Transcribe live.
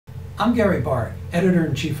I'm Gary Barg,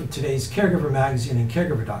 editor-in-chief of today's Caregiver magazine and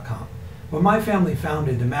Caregiver.com. When my family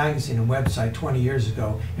founded the magazine and website 20 years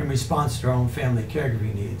ago in response to their own family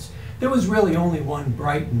caregiving needs, there was really only one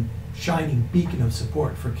bright and shining beacon of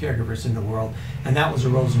support for caregivers in the world, and that was the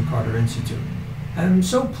Rosalynn Carter Institute. And I'm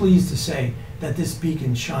so pleased to say that this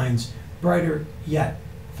beacon shines brighter yet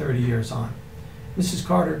 30 years on. Mrs.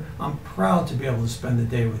 Carter, I'm proud to be able to spend the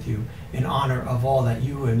day with you in honor of all that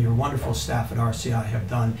you and your wonderful staff at RCI have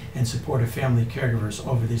done in support of family caregivers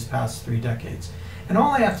over these past 3 decades. And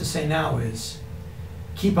all I have to say now is,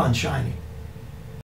 keep on shining.